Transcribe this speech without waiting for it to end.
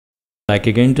Back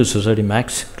again to Society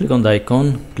Maxx. Click on the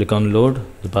icon, click on load.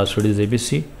 The password is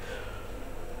ABC.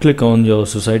 Click on your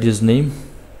society's name.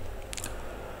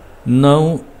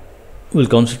 Now we'll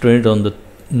concentrate on the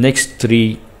next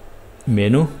three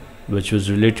menu, which was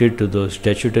related to the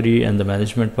statutory and the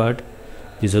management part.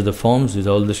 These are the forms. These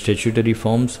are all the statutory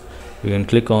forms. You can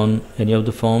click on any of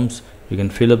the forms. You can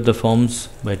fill up the forms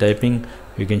by typing.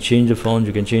 You can change the fonts.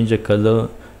 You can change the color.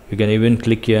 You can even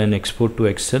click here and export to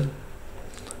Excel.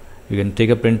 You can take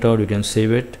a printout. You can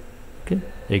save it. Okay,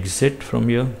 exit from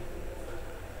here.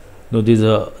 Now these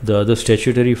are the other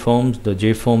statutory forms. The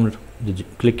J form.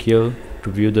 Click here to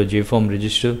view the J form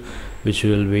register, which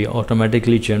will be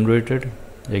automatically generated.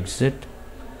 Exit.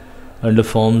 Under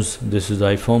forms, this is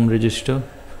I form register.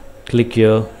 Click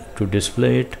here to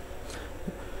display it.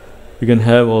 You can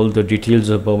have all the details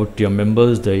about your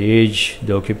members, the age,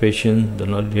 the occupation,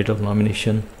 the date of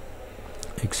nomination,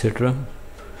 etc.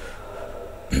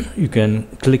 You can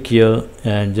click here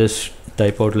and just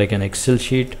type out like an Excel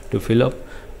sheet to fill up.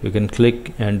 You can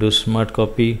click and do smart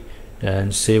copy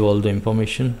and save all the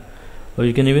information, or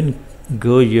you can even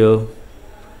go here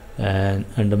and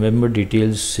under member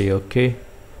details say OK.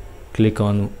 Click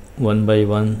on one by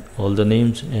one all the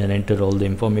names and enter all the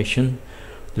information: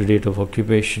 the date of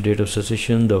occupation, date of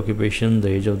succession, the occupation, the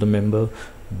age of the member,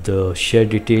 the share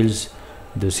details,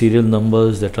 the serial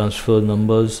numbers, the transfer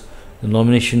numbers, the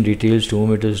nomination details, to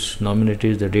whom it is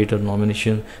nominated, the date of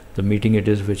nomination, the meeting it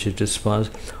is which it is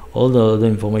passed, all the other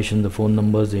information, the phone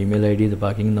numbers, the email ID, the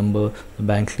parking number, the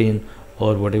bank lane,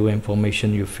 or whatever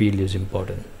information you feel is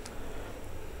important.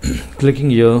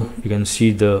 Clicking here, you can see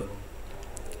the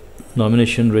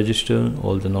nomination register,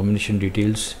 all the nomination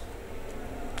details.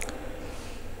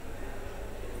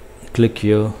 Click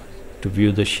here to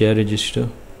view the share register,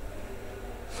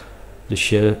 the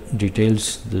share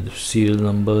details, the serial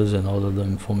numbers, and all of the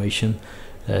information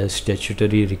as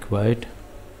statutory required.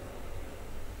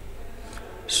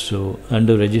 So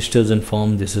under registers and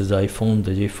form, this is the I form,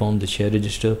 the J form, the share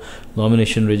register,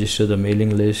 nomination register, the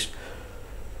mailing list,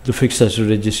 the fixed asset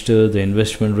register, the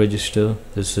investment register.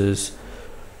 This is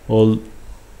all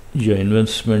your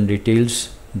investment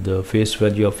details, the face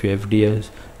value of your FDs,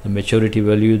 the maturity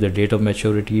value, the date of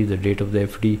maturity, the date of the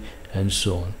FD, and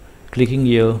so on. Clicking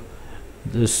here,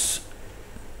 this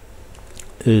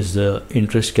is the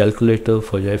interest calculator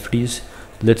for your FDs.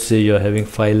 Let's say you're having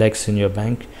 5 lakhs in your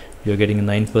bank. You're getting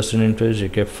 9% interest. You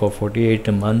kept for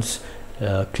 48 months.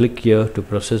 Click here to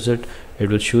process it. It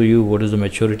will show you what is the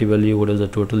maturity value, what is the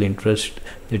total interest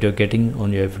that you're getting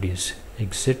on your FDs.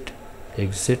 Exit.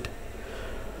 Exit.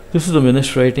 This is the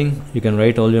minutes writing. You can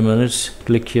write all your minutes.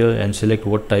 Click here and select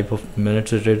what type of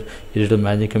minutes it is. Is it a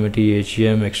managing committee,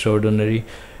 AGM, extraordinary?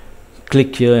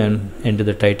 Click here and enter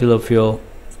the title of your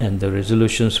and the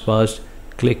resolutions passed.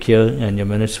 Click here and your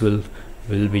minutes will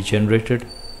be generated.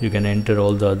 You can enter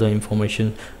all the other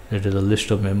information. That is a list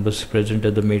of members present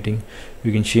at the meeting.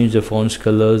 You can change the fonts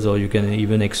colors, or you can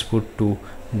even export to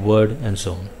Word and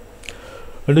so on.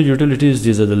 Under utilities,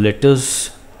 these are the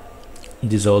letters.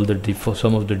 These are all the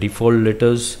some of the default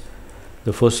letters.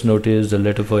 The first note is the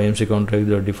letter for AMC contract,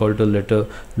 the defaulter letter,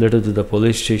 letter to the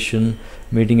police station,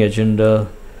 meeting agenda,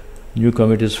 new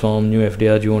committees form, new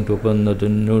FDR you want to open, the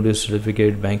notice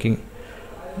certificate, banking,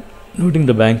 noting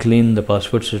the bank lien, the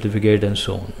passport certificate, and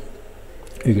so on.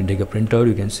 You can take a printout,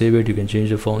 you can save it, you can change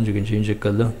the fonts, you can change the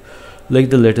color. Like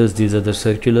the letters, these are the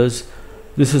circulars.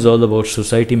 This is all about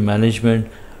society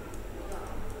management,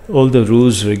 all the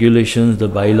rules, regulations, the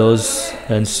bylaws,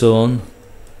 and so on.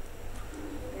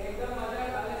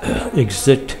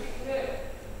 Exit.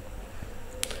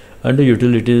 Under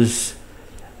utilities,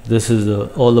 this is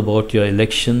all about your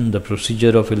election, the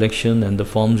procedure of election, and the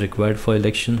forms required for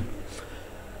election.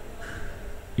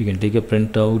 You can take a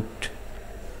printout.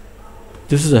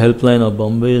 This is a helpline of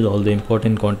Bombay, all the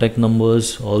important contact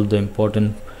numbers, all the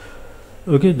important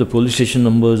the police station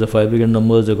numbers, the fire brigade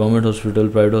numbers, the government hospital,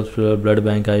 private hospital, blood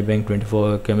bank, eye bank,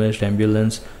 24-hour chemist,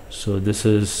 ambulance. So this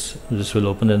will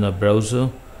open in a browser,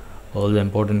 all the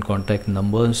important contact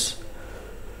numbers.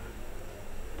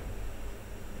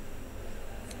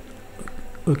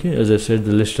 Okay, as I said,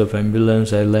 the list of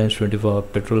ambulance, airlines, 24-hour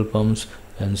petrol pumps,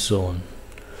 and so on.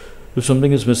 If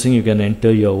something is missing, you can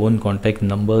enter your own contact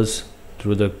numbers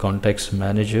through the contacts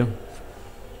manager.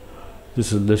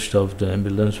 This is a list of the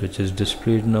ambulance which is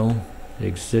displayed now.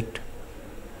 Exit.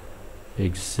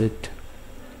 Exit.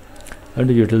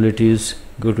 Under utilities,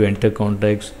 go to enter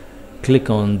contacts, click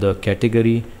on the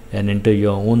category and enter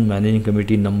your own managing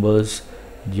committee numbers,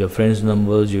 your friends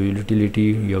numbers, your utility,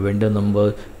 your vendor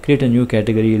number. Create a new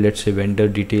category, let's say vendor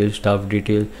details, staff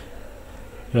detail.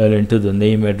 and enter the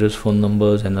name, address, phone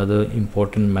numbers and other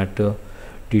important matter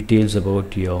details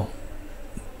about your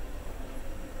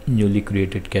newly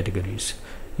created categories.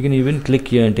 You can even click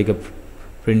here and take a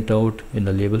printout in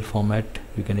the label format.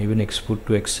 You can even export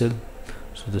to Excel.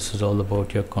 So this is all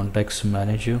about your contacts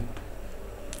manager.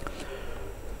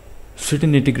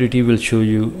 Certain integrity will show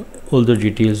you all the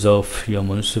details of your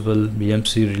municipal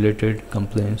BMC related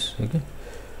complaints, okay,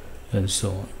 and so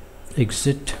on.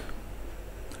 Exit.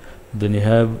 Then you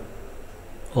have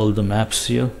all the maps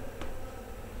here,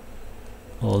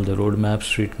 all the road maps,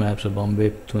 street maps of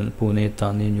Bombay, Pune,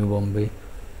 Thane, New Bombay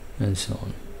and so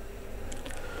on.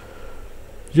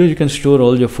 Here you can store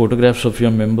all your photographs of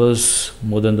your members,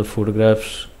 more than the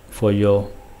photographs for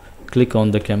your. Click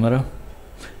on the camera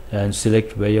and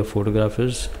select where your photograph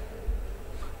is.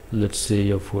 Let's say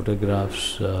your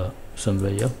photographs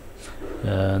somewhere here,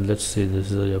 and let's say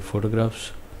this is your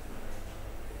photographs.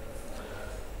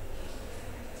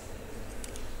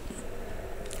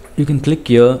 You can click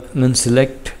here and then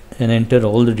select and enter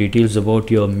all the details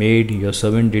about your maid, your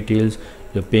servant details,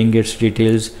 your paying guest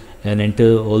details, and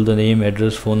enter all the name,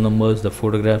 address, phone numbers, the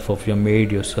photograph of your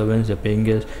maid, your servants, your paying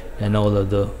guests and all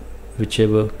other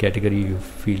whichever category you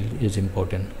feel is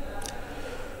important.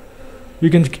 You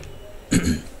can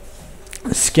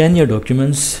scan your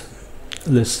documents.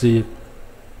 Let's say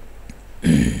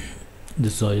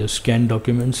these are your scanned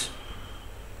documents.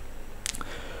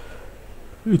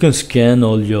 You can scan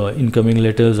all your incoming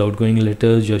letters, outgoing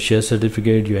letters, your share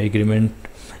certificate, your agreement,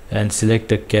 and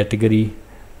select a category.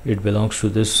 It belongs to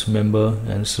this member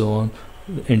and so on.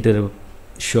 Enter a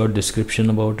short description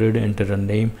about it, enter a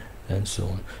name and so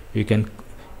on. You can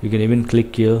even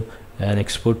click here and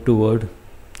export to Word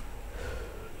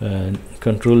and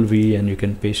Control V, and you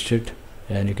can paste it,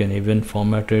 and you can even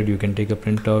format it. You can take a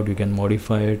printout, you can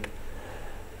modify it,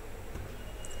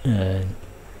 and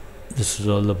this is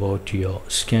all about your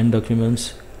scanned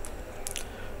documents.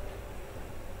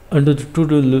 Under the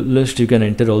to-do list, you can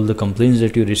enter all the complaints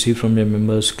that you receive from your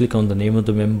members. Click on the name of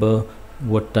the member,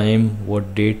 what time,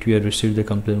 what date you have received the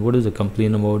complaint, what is the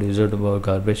complaint about, is it about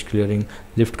garbage clearing,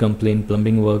 lift complaint,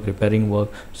 plumbing work, repairing work.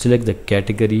 Select the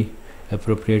category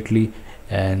appropriately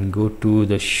and go to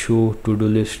the show to-do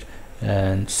list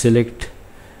and select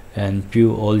and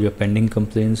view all your pending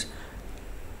complaints.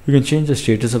 You can change the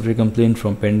status of your complaint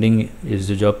from pending, is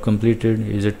the job completed,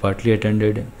 is it partly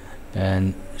attended,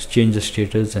 and change the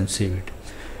status and save it.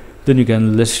 Then you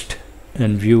can list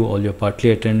and view all your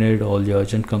partly attended, all your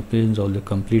urgent complaints, all the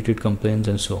completed complaints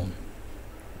and so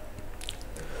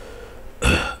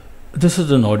on. This is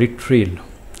an audit trail.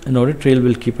 An audit trail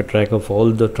will keep a track of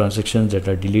all the transactions that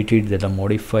are deleted, that are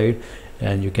modified,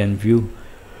 and you can view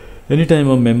anytime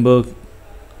a member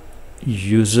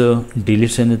user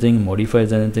deletes anything,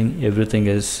 modifies anything, everything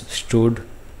is stored,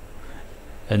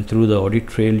 and through the audit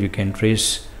trail you can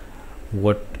trace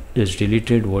what is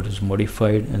deleted, what is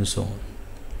modified and so on.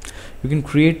 You can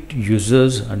create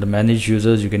users. Under manage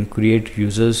users, you can create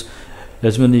users,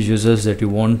 as many users that you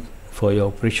want for your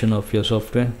operation of your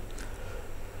software,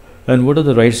 and what are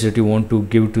the rights that you want to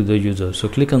give to the user. So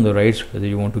click on the rights, whether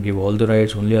you want to give all the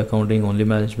rights, only accounting, only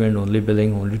management, only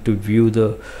billing, only to view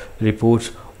the reports,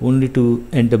 only to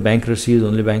enter bank receipts,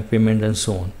 only bank payment and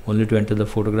so on, only to enter the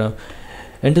photograph.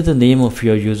 Enter the name of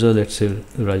your user, let's say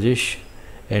Rajesh,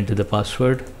 enter the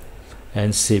password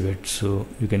and save it. So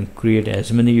you can create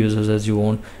as many users as you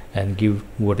want and give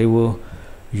whatever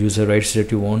user rights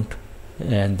that you want,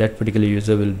 and that particular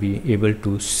user will be able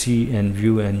to see and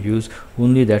view and use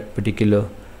only that particular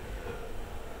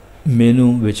menu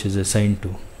which is assigned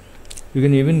to. You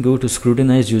can even go to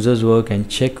scrutinize users work and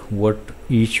check what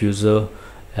each user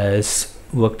has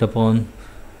worked upon,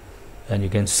 and you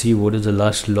can see what is the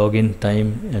last login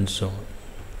time and so on.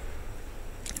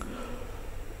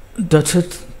 That's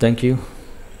it. Thank you.